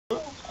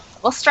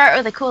We'll start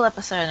with a cool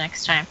episode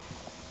next time.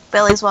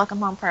 Billy's welcome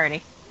home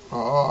party.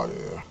 Oh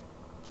yeah.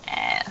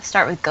 Yeah,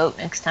 start with Goat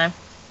next time.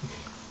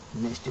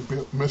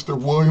 Mr.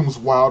 Williams'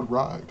 Wild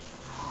Ride.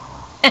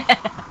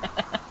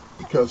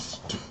 Because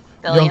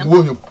William. young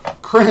William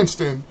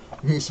Cranston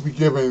needs to be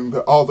given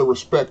all the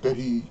respect that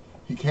he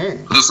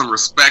can. Put some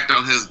respect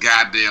on his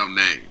goddamn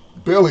name.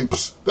 Billy,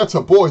 that's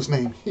a boy's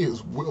name. He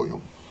is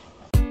William.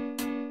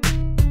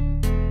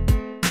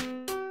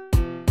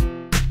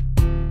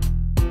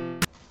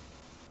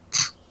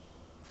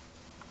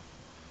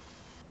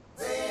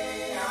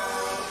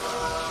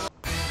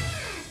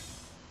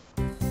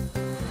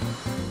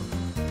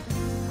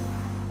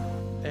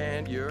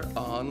 And you're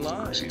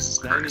online. Oh,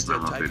 Jesus Now you Christ,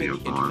 just my type in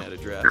video's the on. internet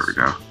address. There we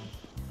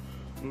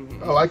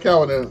go. I like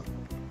how in a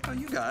Oh,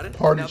 you got it.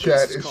 party Now this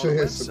chat is it called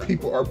a says the website.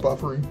 people are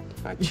buffering.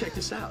 Check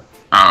this out.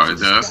 Oh, it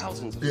There's does?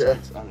 thousands of Yeah.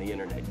 sites on the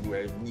internet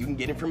where you can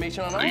get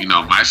information on all You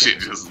know, my kinds of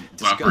shit things. just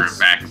Discuss buffering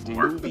back and from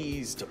forth.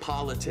 movies to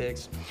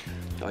politics.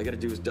 All you gotta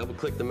do is double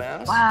click the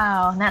mouse.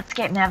 Wow,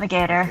 Netscape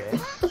Navigator.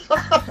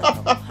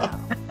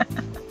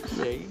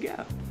 There you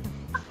go.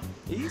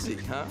 Easy,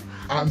 huh?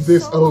 I'm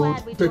this so old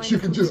glad we that you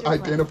joined can the just computer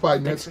club. identify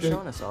Thanks for showing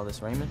Netscape. us all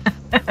this, Raymond.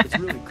 It's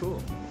really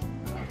cool.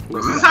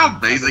 Was this how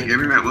basic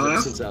internet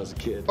was? Since I was a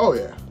kid. Oh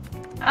yeah.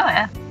 Oh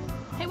yeah.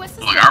 Hey, what's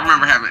this? Like, I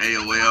remember having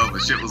AOL,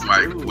 but shit was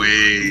like Ooh, be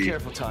way...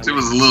 careful, Tanya. Shit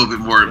was a little bit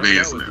more You never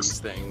advanced know than with this.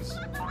 these things.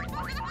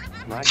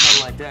 An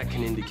icon like that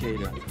can indicate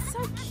a It's so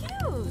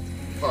cute.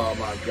 Oh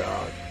my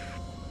God.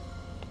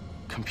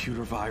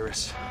 computer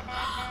virus.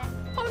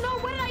 Oh no,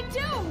 what did I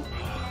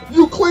do?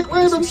 You click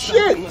random This will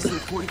stop In shit. less than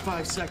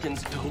 45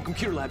 seconds, the whole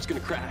computer lab's gonna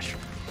crash.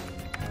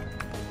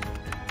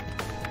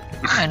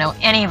 I don't know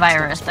any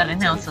virus that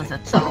announces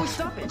itself.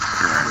 Stop it.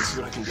 Let's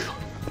see what I can do.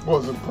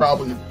 Was it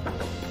probably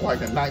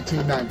like in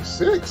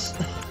 1996?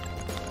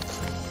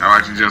 How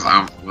about you just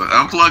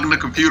unplugging the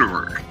computer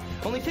work?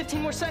 Only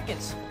 15 more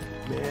seconds.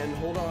 Man,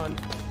 hold on.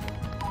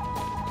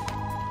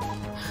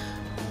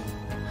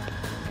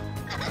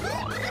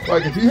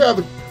 Like if you have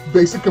the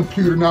basic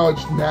computer knowledge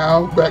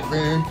now, back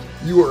then,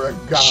 you were a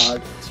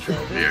god.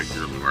 Yeah,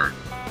 you really were.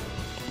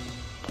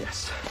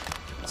 Yes.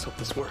 Let's hope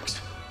this works.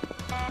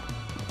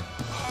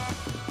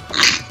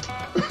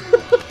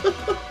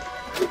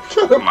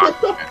 Come on,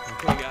 man.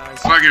 Okay, guys.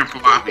 Fucking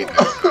floppy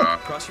disk, dog.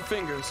 Cross your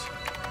fingers.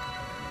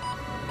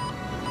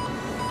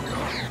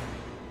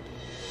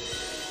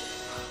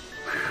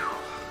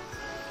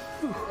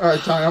 All right,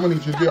 Ty, I'm gonna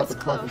need you to get off the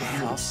fucking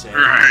computer. I'll say.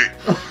 Right.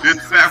 This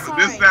is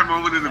that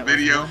moment in the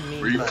video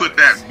where you put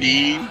that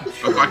beam of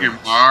fucking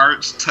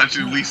Marge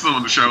touching Lisa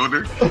on the shoulder.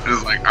 And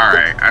it's like,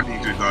 alright, I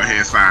need you to go ahead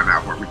and sign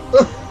out for me.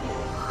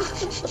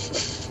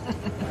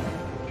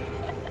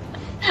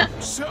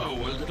 So, a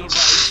little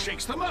virus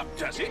shakes them up,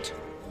 does it?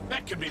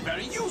 That can be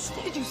very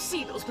useful. Did you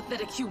see those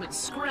pathetic humans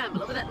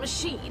scramble over that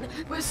machine?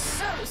 We're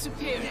so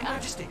superior. Your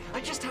Majesty, I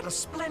just had a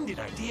splendid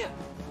idea.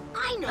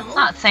 I know. It's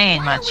not saying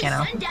Why much, don't you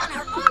know. we send down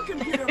our own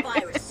computer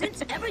virus?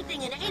 Since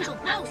everything in Angel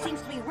Grove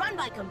seems to be run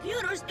by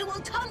computers, it will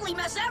totally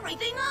mess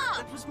everything up.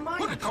 That was my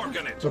Put a cork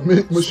in it. The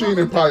machine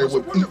empire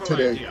would eat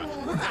today.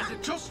 And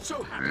it just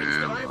so happens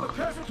that I am the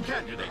perfect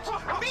candidate.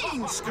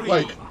 Bean screen.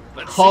 Like,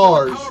 Let's see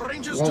cars what the Power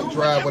Rangers won't do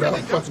drive when without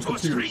everything comes fucking to a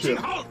computer screeching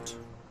shit. halt.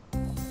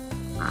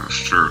 That's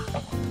true.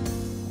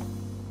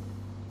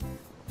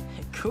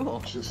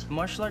 Cool. Just-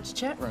 Martial arts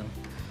chat room.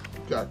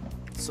 God.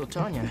 So,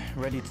 Tanya,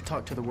 ready to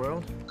talk to the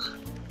world?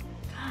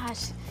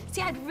 Gosh,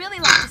 see, I'd really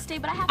like to stay,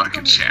 but I have to go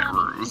Fucking meet chat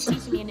Tommy. rooms. He's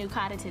teaching me a new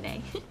kata today.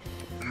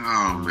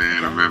 Oh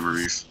man, the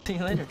memories. See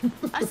you later.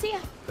 I'll see ya.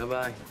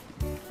 Bye-bye.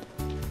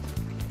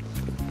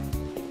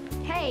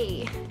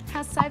 Hey,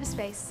 how's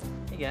cyberspace?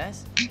 Hey,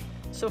 guys.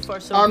 So far,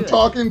 so I'm good.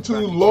 talking to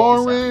Rocky, check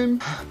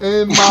Lauren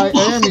in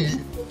Miami. this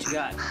out. What you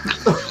got?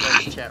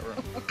 Let's chat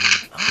room.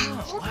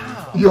 Oh,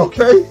 wow. You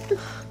okay?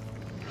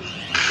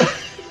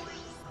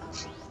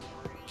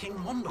 King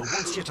Mondo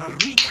wants you to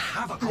wreak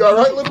havoc. You all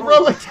right, little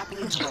brother? Tapping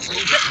into the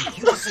Ranger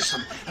computer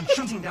system and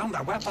shutting down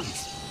their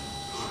weapons.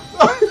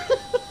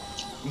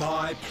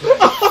 My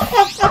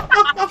pleasure.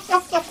 Well,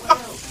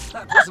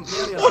 that wasn't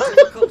nearly as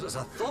difficult as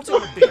I thought it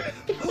would be.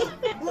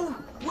 Oh,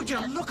 would you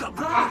look at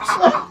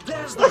that?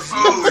 There's the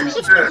Holy Zeo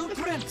Watch shit.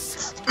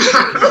 blueprints.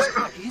 It's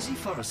quite easy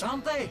for us,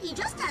 aren't they? He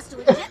just has to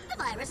inject the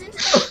virus into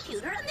the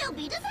computer and they'll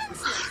be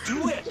defenseless.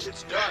 Do it.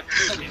 It's done.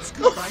 And it's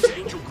goodbye to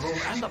Angel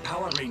Grove and the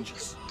Power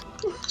Rangers.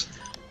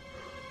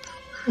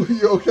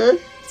 You okay?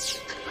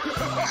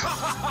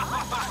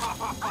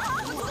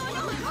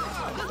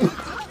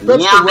 That's Warn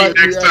the me right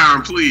next reaction.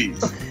 time,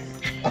 please.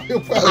 I Oh,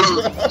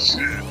 apologize.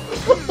 shit.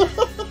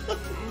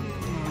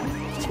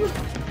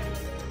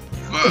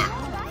 Fuck.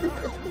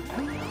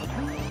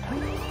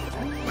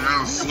 Now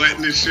I'm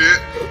sweating this shit.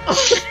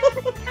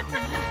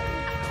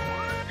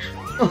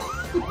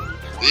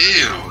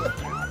 Damn.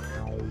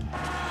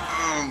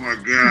 Oh my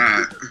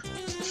god.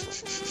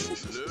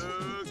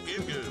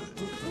 Looking good.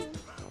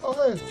 Oh,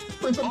 hey,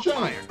 Prince of the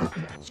Channel.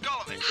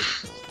 Skolnick.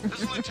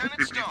 This is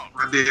Lieutenant Stone.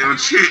 My damn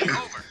shit.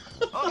 Over.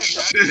 Okay,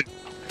 Shit.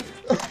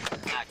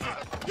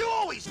 You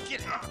always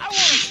get it. I want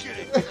to get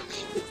it.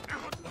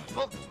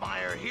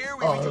 Bookmeyer here. here.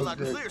 We read you loud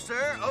and clear,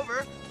 sir.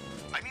 Over.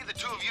 I need the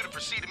two of you to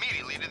proceed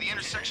immediately to the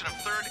intersection of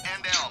 3rd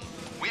and Elm.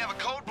 We have a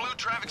code blue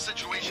traffic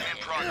situation in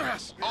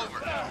progress.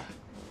 Over.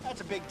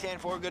 That's a big 10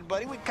 for good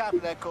buddy. We copy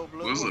that code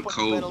blue. What's a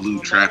code blue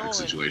traffic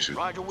situation?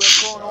 Roger, we're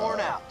going on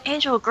out.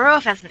 Angel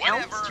Grove has an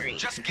Elm Whatever. Street.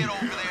 Just get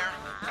over there.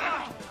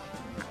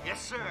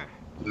 Yes, sir.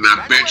 And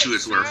I bet you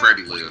it's where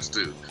Freddy lives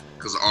too,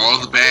 because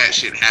all the bad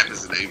shit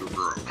happens in Angel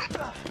Grove.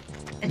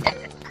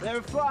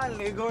 They're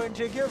finally going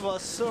to give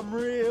us some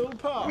real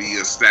power. We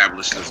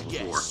established this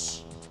before.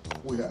 Yes.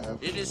 We have.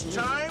 It is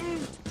time.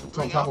 It's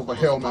on top of a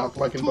hellmouth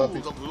like in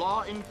Buffy. Tools of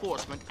law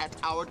enforcement at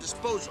our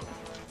disposal.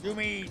 You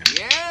mean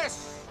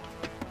Yes.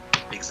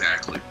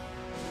 Exactly.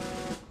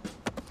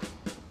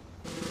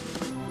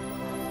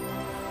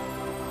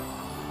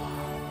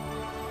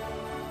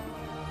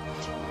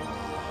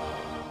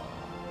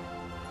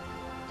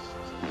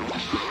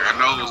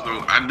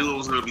 I knew it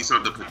was gonna be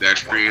something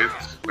pedestrian,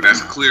 but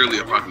that's clearly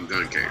a fucking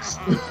gun case.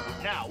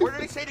 now? Where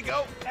did he say to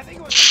go? I think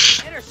it was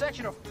the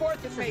intersection of 4th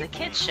and This is Maple. a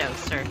kid's show,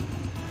 sir.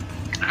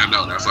 I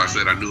know, that's why I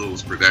said I knew it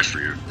was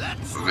pedestrian. But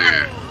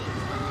man,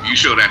 you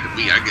show that to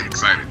me, I get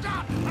excited.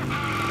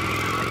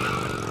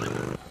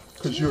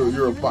 Because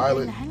you're a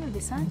violent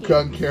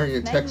gun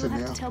carrying Texan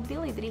now.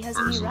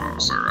 First of all,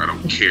 sir, I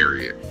don't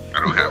carry it. I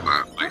don't have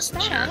my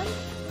license yet.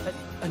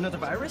 Another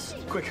virus?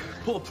 Quick,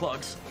 pull the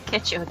plugs.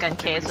 Get you a gun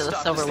case with a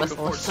silver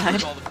whistle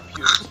inside.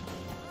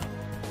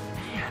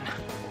 Man,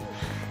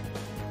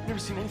 never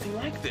seen anything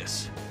like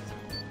this.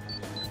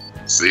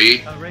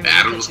 See?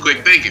 Adam was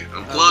quick thinking.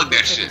 Unplug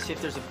that shit.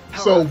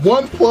 So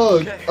one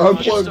plug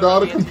unplugged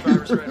all the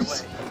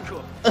computers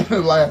and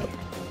the lab.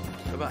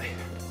 Bye-bye.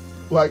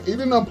 Like, he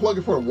didn't unplug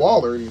it for a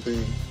wall or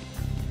anything.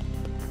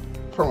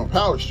 From a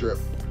power strip.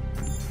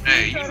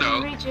 Hey, you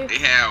know, they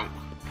had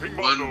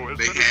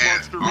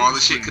all the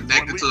shit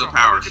connected to the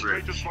power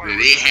strip. And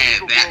they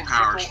had that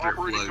power strip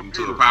plugged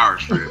into a power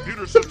strip.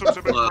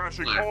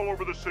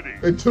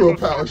 Into a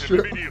power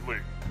strip.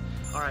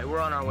 Alright, we're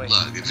on our way.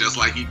 Look, it's just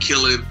like you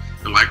killing,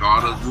 and like all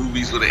those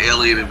movies with the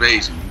alien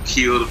invasion. You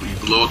kill, you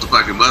blow up the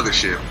fucking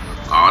mothership,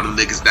 all them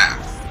niggas die.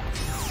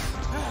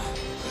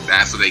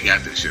 That's where they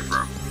got this shit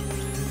from.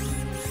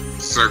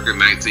 Circa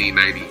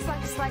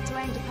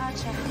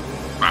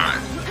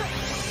 1995.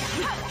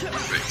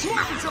 Six,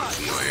 never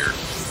see your air.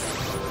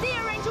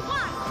 Zero Ranger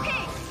 1,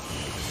 pink!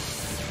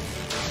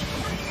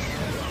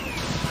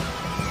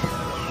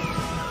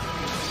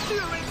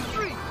 Zero Ranger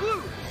 3,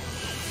 blue.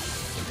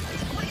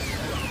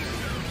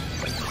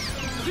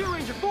 Zero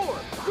Ranger 4,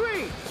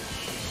 green.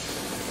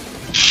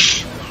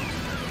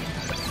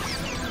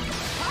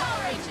 Power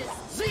Rangers,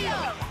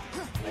 Zeo!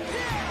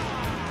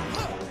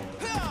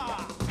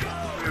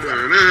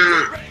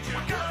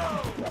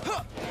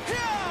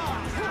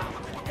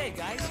 Hey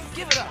guys,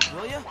 give it up,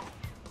 will ya?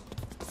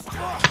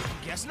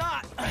 Guess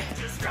not. That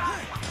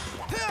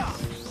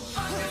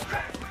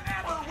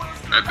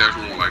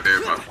definitely looked like they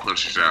were about to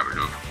punch the shit out of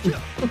him.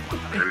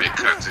 And they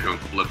cut to him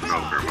flipping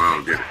over him. I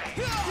don't get it.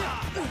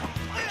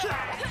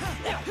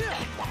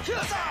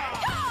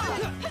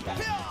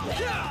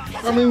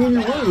 I mean, when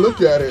you really look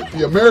at it,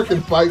 the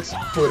American fights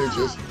footage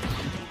is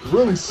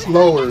really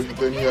slower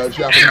than the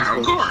Japanese Yeah,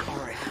 of footage.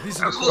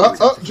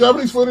 course.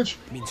 Japanese footage.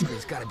 Mean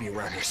Screen's gotta be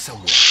around here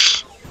somewhere.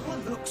 Well,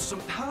 look,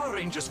 some Power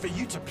Rangers for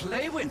you to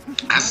play with.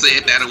 I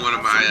said that in one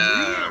of my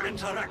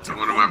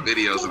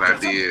videos that I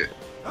did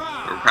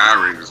for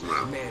Power Rangers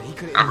month.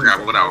 I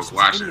forgot what I was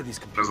watching. I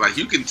was like,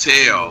 you can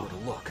tell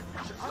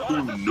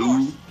who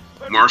knew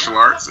martial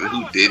arts and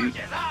who didn't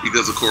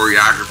because the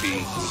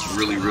choreography was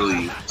really,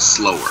 really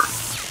slower.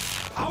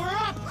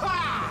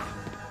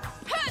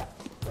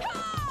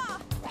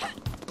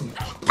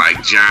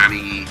 Like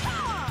Johnny,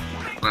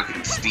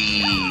 fucking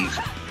Steve,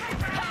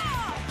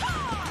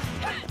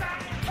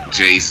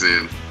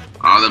 Jason,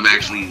 all of them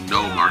actually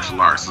know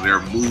martial arts, so their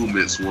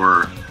movements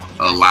were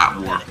a lot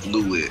more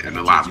fluid and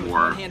a lot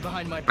more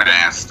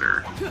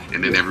faster.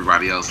 And then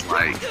everybody else,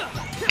 like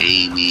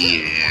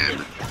Amy and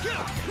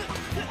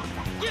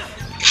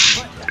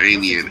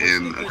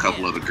a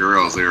couple of the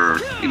girls, they were,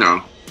 you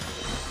know,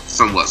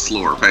 somewhat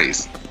slower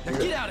paced. Now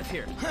get out of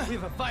here. We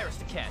have a virus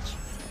to catch.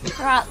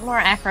 A lot more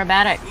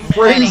acrobatic.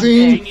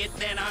 Crazy. I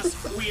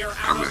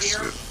missed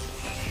it.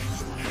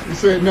 He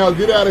said, now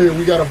get out of here.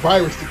 We got a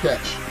virus to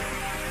catch.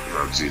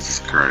 Oh, Jesus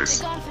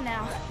Christ.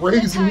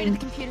 Crazy.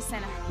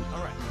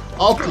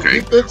 Off to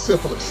get that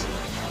syphilis.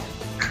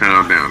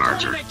 Calm down,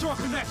 Archer. Hey,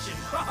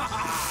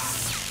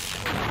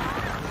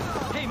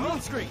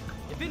 Moonscreen.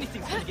 If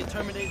anything's gonna get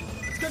terminated,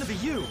 it's gonna be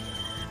you.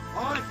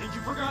 I think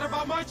you forgot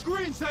about my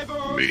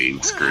screensaver.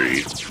 Mean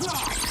screen.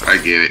 I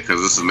get it,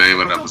 because it's the name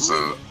of the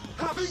episode.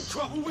 Having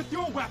trouble with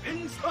your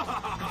weapons? The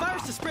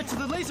virus is spread to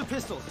the laser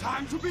pistol.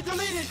 Time to be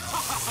deleted.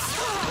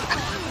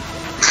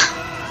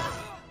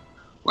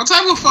 What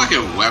type of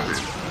fucking weapon?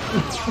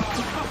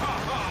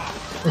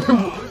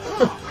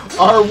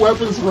 Our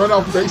weapons run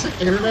off basic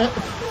internet?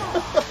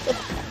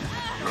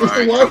 Is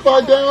the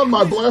Wi-Fi down?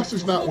 My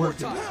blaster's not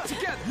working. I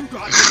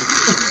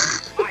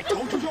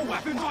told you your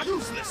weapons are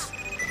useless.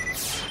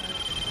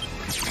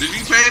 Did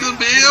you pay the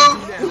bill?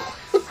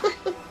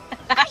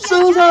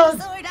 Susan!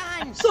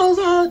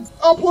 Susan!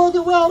 Unplug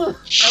the router!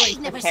 Really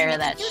take care of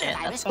that shit.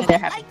 That's why they're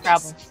having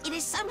problems. It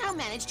has somehow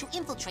managed to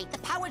infiltrate the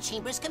power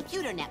chamber's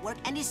computer network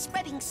and is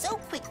spreading so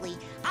quickly,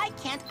 I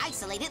can't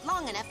isolate it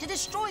long enough to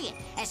destroy it.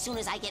 As soon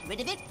as I get rid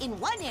of it, in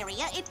one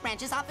area, it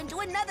branches off into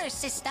another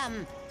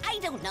system. I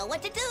don't know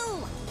what to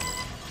do.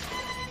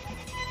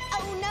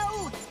 Oh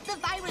no! The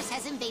virus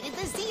has invaded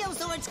the Zeo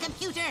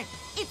computer.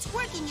 It's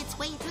working its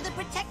way through the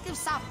protective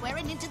software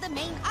and into the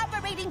main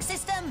operating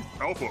system.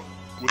 Alpha,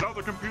 without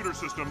the computer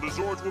system, the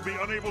Zords will be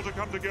unable to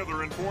come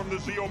together and form the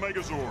Zeo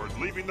Megazord,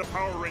 leaving the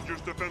Power Rangers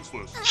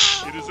defenseless.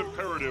 It is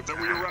imperative that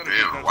we eradicate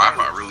Damn, that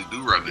Wi-Fi really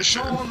do run this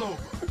shit.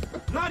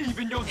 Not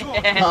even your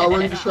Power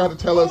Rangers tried to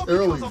tell us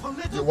early,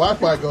 your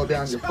Wi-Fi go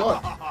down, your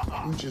fuck.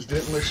 We just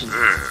didn't listen.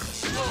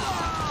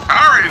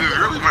 Power Rangers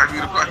really might be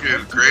the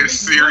fucking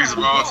greatest series of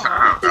all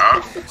time,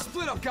 dog.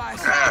 Split up,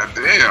 guys. God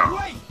damn.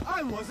 Wait,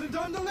 I wasn't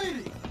done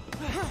deleting.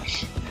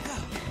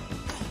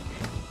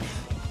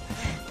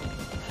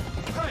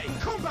 Hey,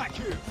 come back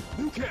here.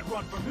 You can't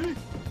run from me.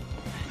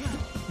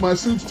 My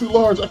suit's too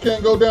large, I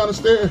can't go down the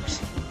stairs.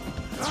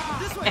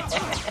 This way.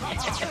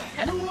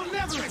 You will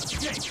never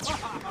escape.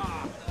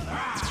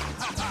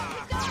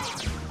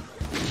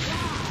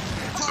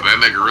 So that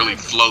nigga really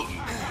floating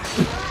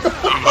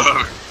above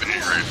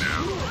everything right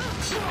now.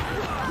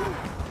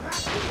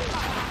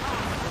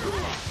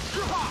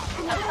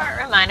 That part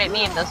reminded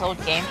me of those old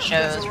game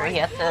shows where you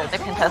have the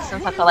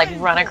contestants have to like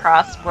run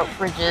across rope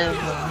bridges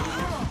and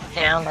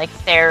down like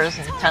stairs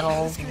and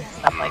tunnels and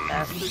stuff like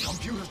that. The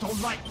computers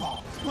don't like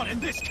bombs, but in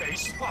this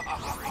case.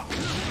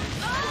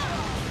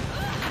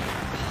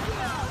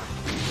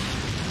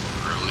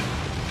 Really?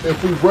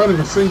 If we run in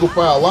a single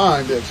file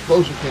line, the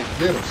explosion can't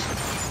get us.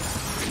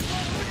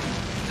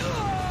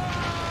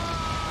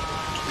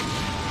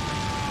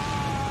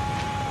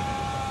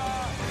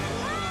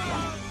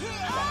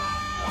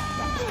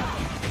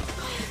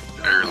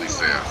 I really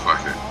said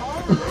fuck it.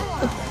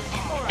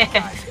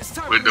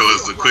 Window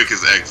is the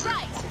quickest exit.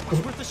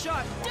 Worth a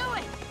shot. Do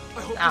it.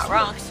 Not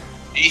wrong.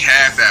 He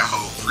had that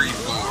whole free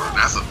form.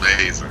 That's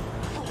amazing.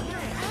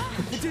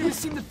 It didn't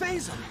seem to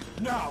phase him.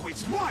 Now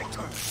it's my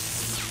turn.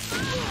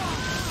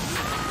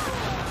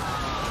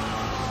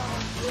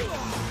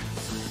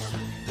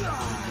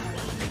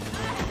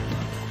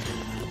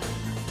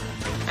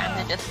 Time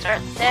to just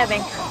start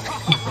stabbing.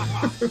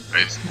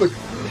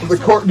 The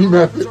Courtney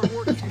method.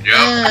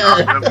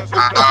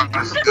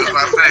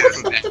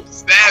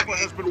 Alpha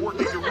has been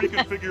working to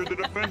reconfigure the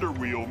defender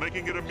wheel,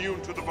 making it immune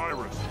to the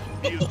virus.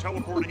 He is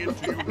teleporting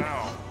into you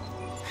now.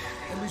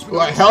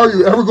 Like, how are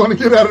you ever going to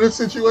get out of this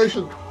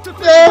situation? You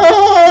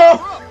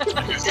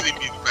can see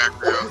me in the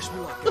background.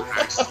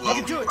 I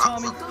slowly do it,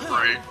 pops Tommy. up the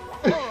frame.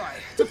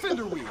 Alright,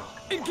 defender wheel.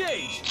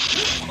 Engage.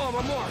 On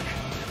my mark.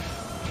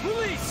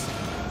 Release.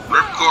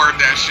 Ripcord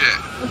that shit.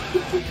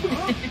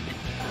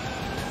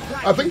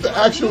 I think the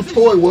actual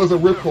toy was a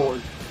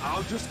ripcord.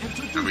 I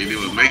mean, it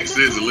would make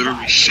sense. It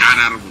literally shot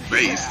out of the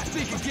base.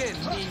 Think again,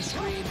 mean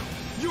screen.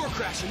 You're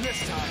crashing this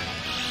time.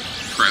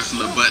 Pressing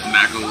the button,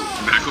 not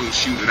gonna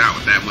shoot it out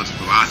with that much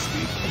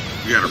velocity.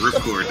 You gotta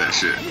ripcord that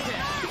shit.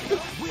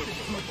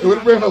 It would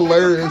have been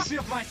hilarious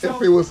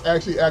if it was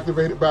actually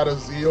activated by the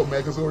Zeo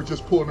Megazord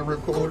just pulling the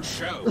ripcord.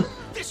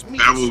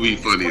 That would be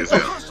funny as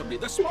hell. Possibly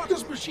the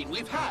smartest machine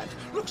we've had.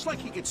 Looks like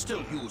he could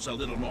still use a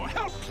little more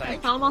help, Clank.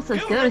 It's almost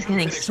as good as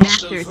getting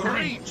smashed through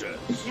time.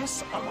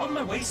 Yes, I'm on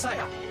my way,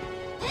 sire.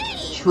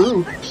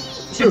 True.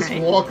 Just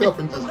walk up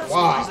and just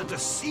wow. Is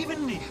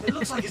deceiving me? It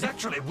looks like he's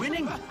actually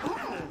winning.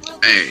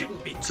 Hey,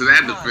 to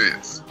that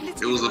defense,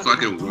 it was a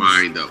fucking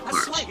wind-up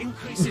punch. Slight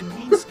increase in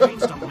mean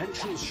screen's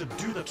dimensions should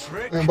do the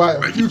trick. And by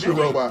a future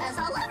robot.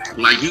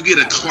 Like you get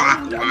a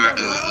clockwise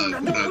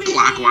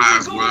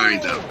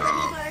wind-up,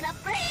 dog.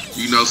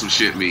 You know some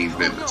shit means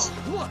business.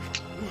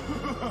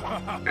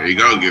 There you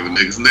go, giving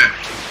niggas neck.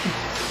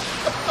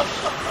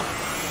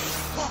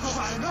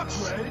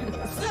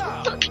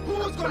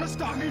 Who's gonna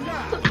stop me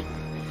now?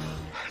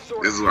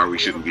 This is why we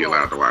shouldn't be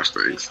allowed to watch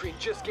things.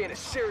 Just gained a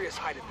serious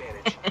height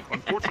advantage.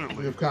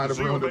 Unfortunately, We've kind of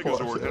the Zeo ruined it for Megazord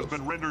has ourselves.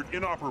 been rendered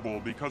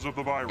inoperable because of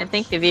the virus. I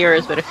think the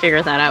viewers would have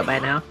figured that out by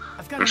now.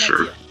 I've got For an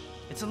sure. idea.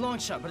 It's a long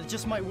shot, but it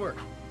just might work.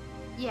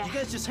 Yeah. You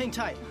guys just hang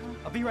tight.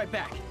 I'll be right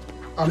back.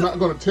 I'm not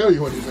going to tell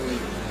you anything.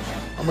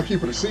 I'm going to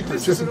keep it a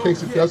secret just in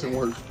case it doesn't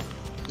work.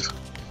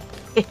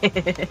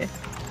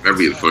 That'd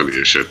be the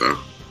funniest shit, though.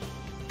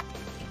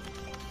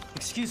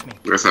 Excuse me.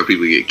 That's how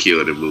people get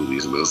killed in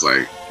movies, and it's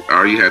like,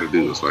 all you had to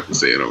do was fucking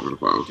say it over the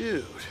phone.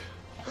 Dude.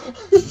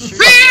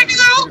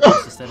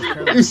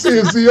 You see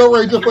a Zeo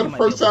Ranger for the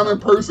first time in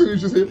person, you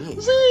just hear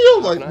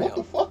Zeo, like, what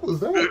the fuck was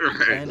that?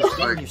 Right.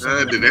 Like,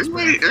 did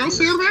anybody else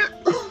hear that?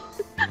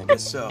 I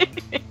guess so.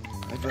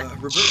 I've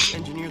reverse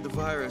engineered the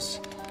virus,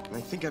 and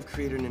I think I've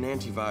created an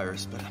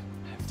antivirus, but I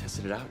haven't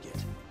tested it out yet.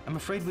 I'm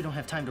afraid we don't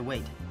have time to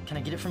wait. Can I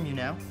get it from you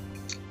now?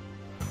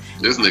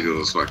 This nigga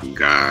was fucking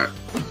God.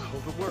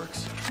 Hope it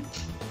works.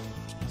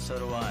 So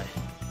do I.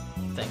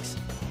 Thanks.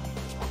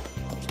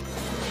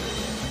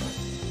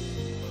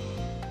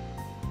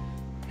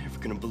 Never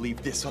gonna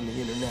believe this on the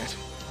internet.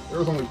 There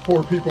was only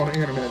 4 people on the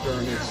internet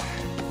during this.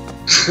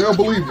 They'll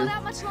believe you.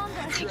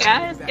 Hey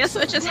guys, guess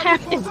what just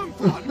happened?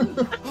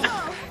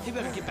 You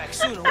better get back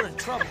soon or we're in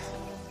trouble.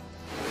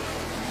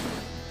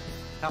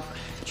 Alpha,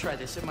 try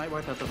this. It might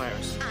wipe out the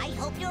virus. I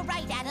hope you're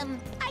right, Adam.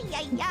 Ay,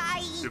 ay,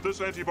 ay. If this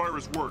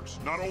antivirus works,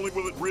 not only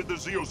will it rid the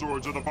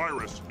Zeozords of the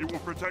virus, it will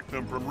protect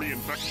them from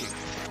reinfection.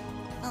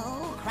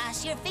 Oh,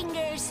 cross your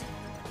fingers.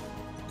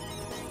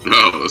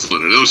 Oh, it's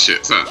one of those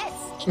shits, huh? Yes,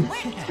 it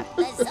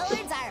worked. The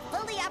Zords are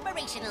fully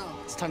operational.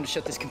 It's time to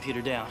shut this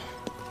computer down.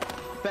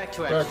 Back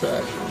to Back action. to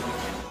action.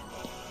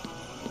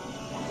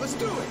 Let's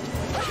do it.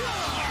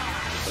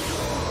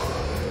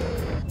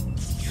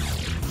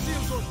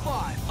 Zeo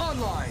 5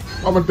 online.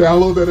 I'm gonna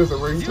download that as a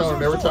ringtone,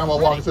 and every time I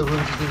walk into the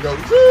room, she's gonna go,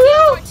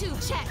 Zeo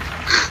 2, check.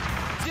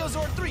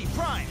 Zeo 3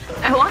 Prime.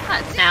 I want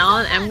that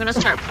sound. I'm gonna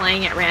start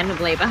playing it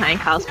randomly behind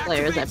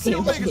cosplayers at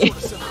PMG.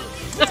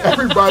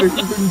 everybody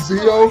who's in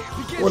Zeo,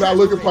 when I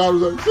look at Power,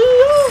 like,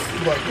 Zeo!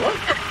 I'm like, what?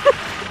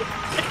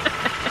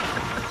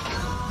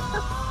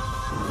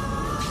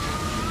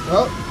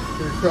 Oh,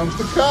 here comes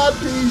the cod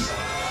piece.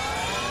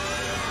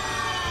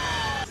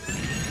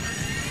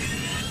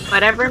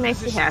 Whatever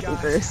makes you happy,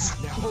 Bruce.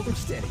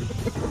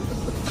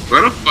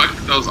 Where the fuck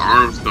did those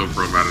arms come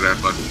from out of that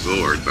fucking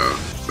Zord, though?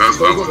 That's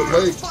Those are the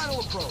legs.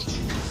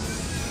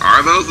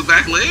 Are those the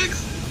back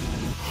legs?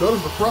 Those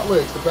are the front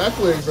legs. The back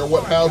legs are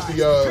what house the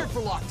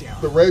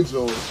red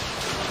Zord.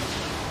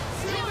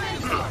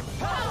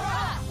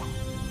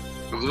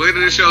 The way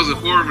that it shows it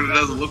form, it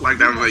doesn't look like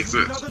that would make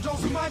sense.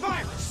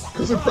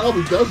 Because it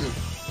probably doesn't.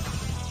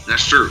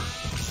 That's true.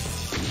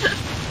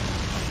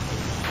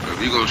 If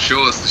you're gonna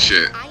show us the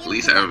shit, at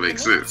least have it make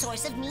sense.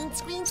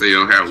 So you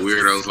don't have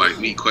weirdos like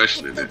me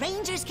questioning The it.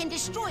 Rangers can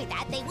destroy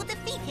that. They will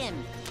defeat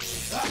him.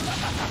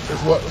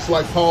 It's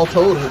like Paul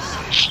told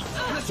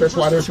us. That's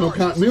why there's no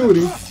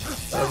continuity.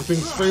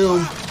 Everything's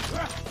filmed.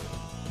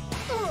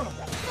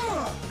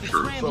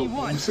 True. So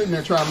you're sitting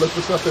there trying to look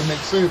for stuff that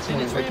makes sense when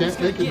they can't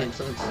make it make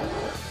sense.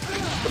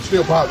 But it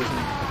still bothers me.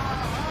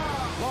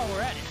 While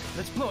we're at it,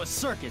 let's blow a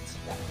circuit.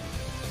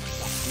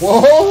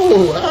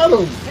 Whoa,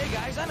 Adam! Hey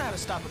guys, I know how to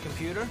stop a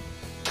computer.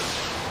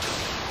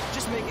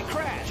 Just make it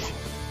crash.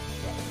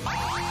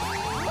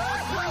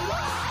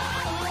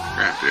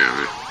 God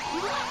damn it.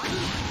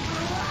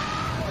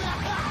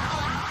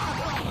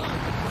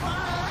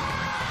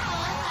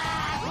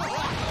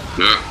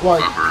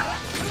 Like, Buffer.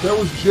 that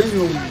was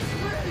genuinely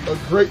a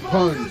great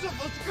pun,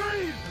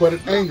 but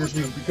it angers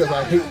me because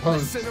I hate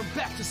puns. Send him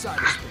back to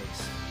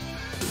cyberspace.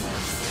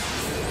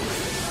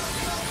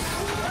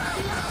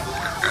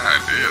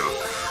 God damn.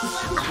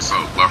 I'm so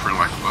buffering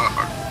like a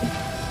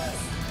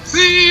motherfucker.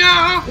 See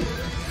ya!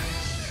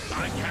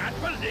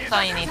 That's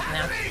all you need to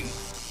know.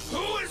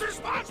 Who is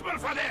responsible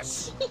for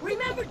this?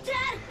 Remember,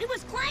 Dad? It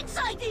was Clank's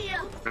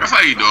idea. That's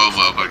how you know a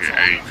motherfucker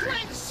angry.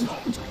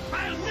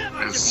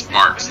 And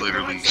sparks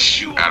literally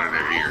shoot out of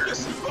their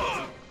ears.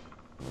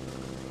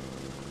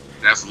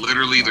 That's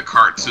literally the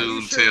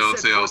cartoon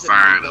telltale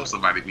sign of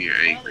somebody being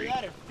angry.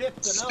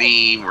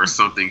 Steam or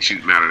something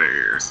shooting out of their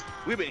ears.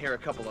 We've been here a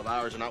couple of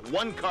hours and not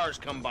one car's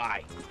come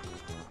by.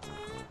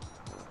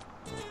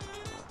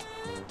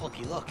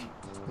 Looky, look. Here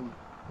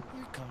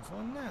comes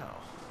one now.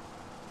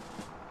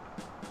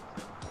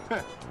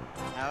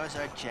 Now is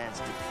our chance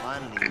to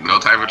finally. Ain't no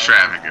type of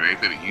traffic, and they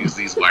finna use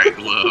these white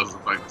gloves to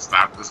fucking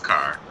stop this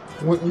car.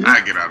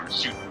 I get out and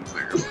shoot these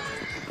niggas.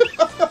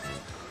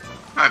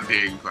 How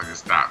dare you fucking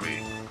stop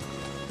me?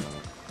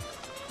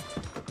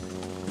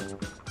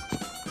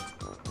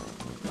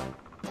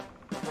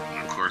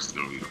 Of course it's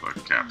gonna be the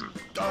fucking captain.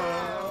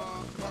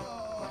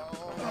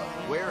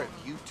 Where have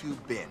you two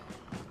been?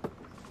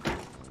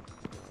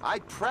 I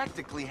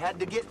practically had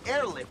to get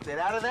airlifted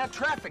out of that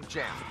traffic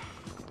jam.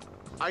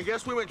 I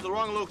guess we went to the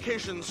wrong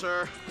location,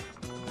 sir.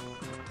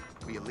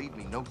 But you leave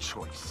me no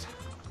choice.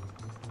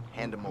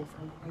 Hand him over.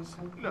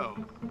 No.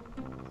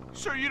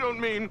 Sir, you don't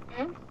mean...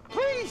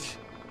 Please!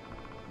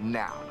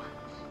 Now.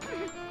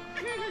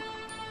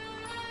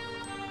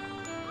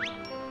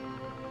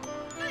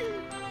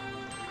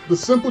 The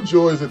simple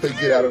joys that they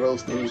get out of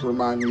those things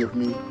remind me of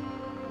me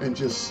and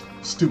just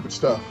stupid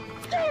stuff.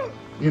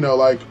 You know,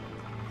 like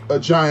a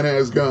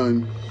giant-ass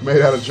gun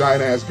made out of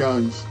giant-ass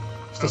guns.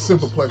 It's the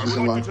simple pleasures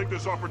in I'd like life. to take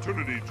this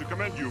opportunity to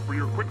commend you for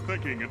your quick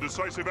thinking and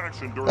decisive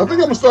action during I think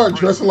I'm gonna start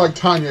dressing like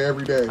Tanya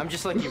every day. I'm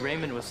just lucky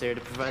Raymond was there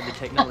to provide the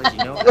technology,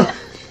 you know?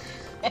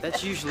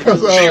 That's usually She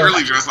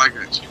really dressed like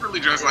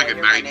a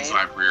 90s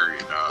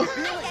librarian, dog.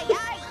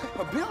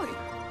 Billy!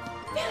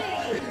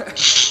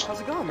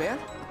 How's it going, man?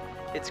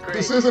 It's great.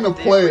 This isn't a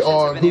play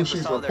on who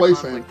she's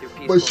replacing,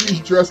 but she's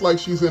dressed like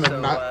she's in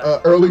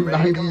a early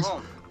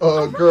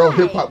 90s girl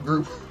hip-hop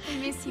group. I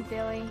miss you,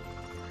 Billy.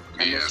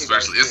 Yeah,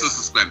 especially, it's the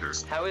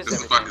suspenders.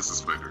 It's the fucking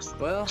suspenders.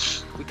 Well,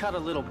 we caught a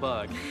little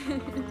bug.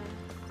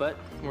 But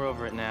we're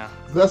over it now.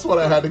 That's what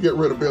I had to get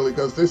rid of Billy,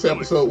 because this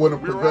episode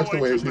wouldn't have We're all progressed the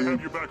way it anxious to did.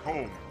 have you back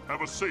home.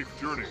 Have a safe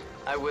journey.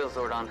 I will,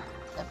 Zordon.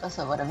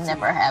 episode would have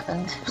never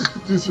happened.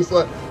 It's just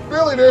like,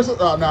 really, there's a...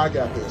 Oh, no, I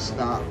got this.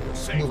 Nah,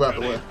 move out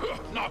the way.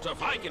 Not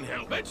if I can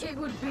help it. It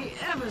would be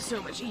ever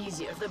so much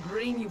easier if the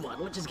brainy one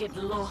would just get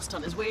lost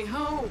on his way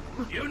home.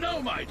 You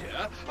know, my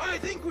dear, I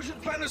think we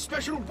should plan a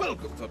special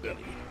welcome for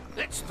Billy.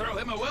 Let's throw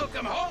him a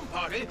welcome home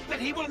party that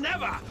he will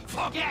never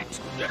forget.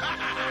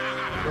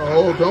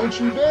 Oh, don't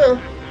you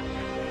dare.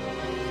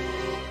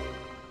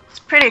 It's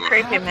pretty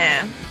creepy,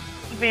 man.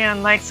 Be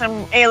on like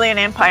some alien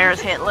empire's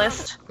hit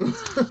list.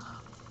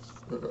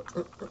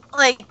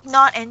 Like,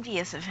 not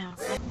envious of him.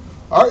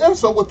 Alright, and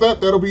so with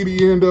that, that'll be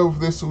the end of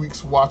this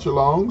week's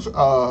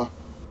watch-alongs.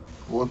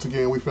 Once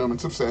again, we film in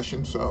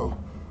succession, so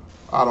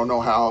I don't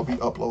know how I'll be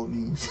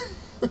uploading these.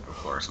 Of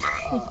course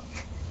not.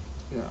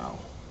 You know,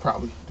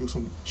 probably do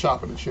some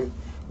shopping and shit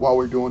while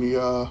we're doing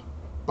the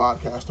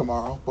podcast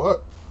tomorrow.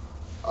 But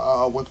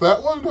with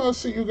that one, I'll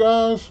see you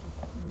guys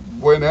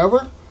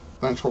whenever.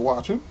 Thanks for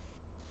watching.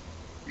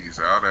 Peace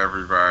out,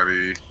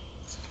 everybody.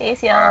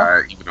 Peace,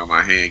 y'all. Even though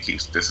my hand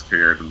keeps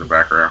disappearing in the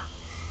background.